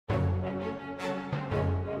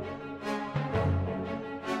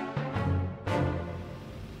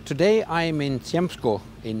Today I am in Ziemsko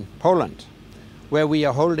in Poland, where we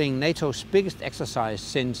are holding NATO's biggest exercise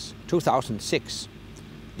since 2006.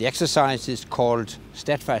 The exercise is called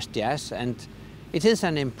Steadfast and it is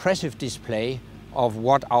an impressive display of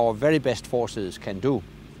what our very best forces can do.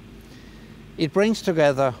 It brings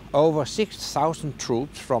together over 6,000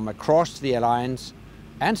 troops from across the alliance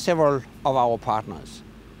and several of our partners.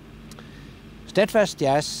 Steadfast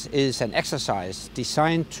is an exercise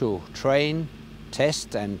designed to train,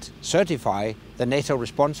 test and certify the NATO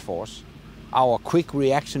response force, our quick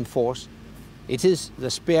reaction force. It is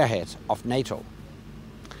the spearhead of NATO.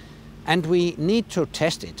 And we need to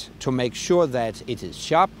test it to make sure that it is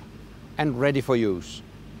sharp and ready for use.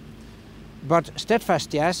 But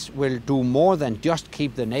Steadfast will do more than just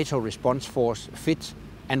keep the NATO response force fit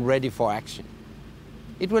and ready for action.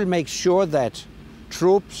 It will make sure that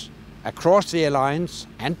troops across the alliance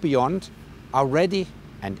and beyond are ready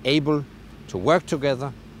and able to work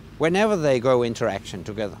together whenever they go into action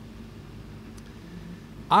together.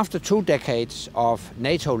 After 2 decades of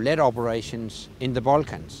NATO-led operations in the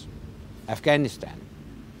Balkans, Afghanistan,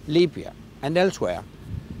 Libya and elsewhere,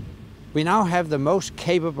 we now have the most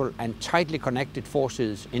capable and tightly connected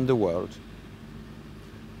forces in the world.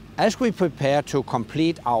 As we prepare to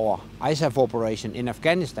complete our ISAF operation in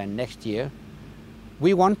Afghanistan next year,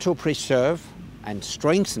 we want to preserve and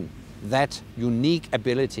strengthen that unique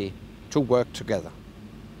ability to work together.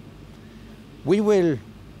 We will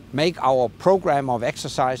make our program of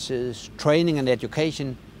exercises, training and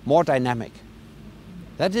education more dynamic.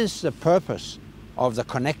 That is the purpose of the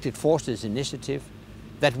Connected Forces initiative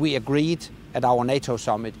that we agreed at our NATO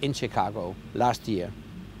summit in Chicago last year.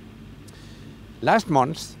 Last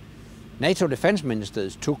month, NATO defense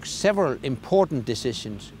ministers took several important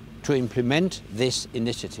decisions to implement this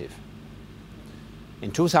initiative.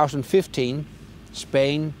 In 2015,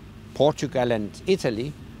 Spain, Portugal and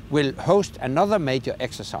Italy will host another major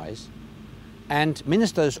exercise, and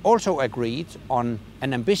ministers also agreed on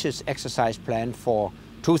an ambitious exercise plan for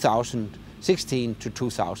 2016 to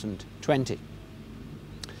 2020.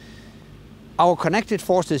 Our Connected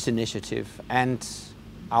Forces initiative and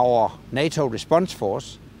our NATO response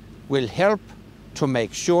force will help to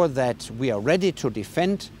make sure that we are ready to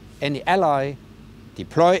defend any ally,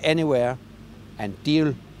 deploy anywhere and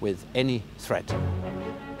deal with any threat.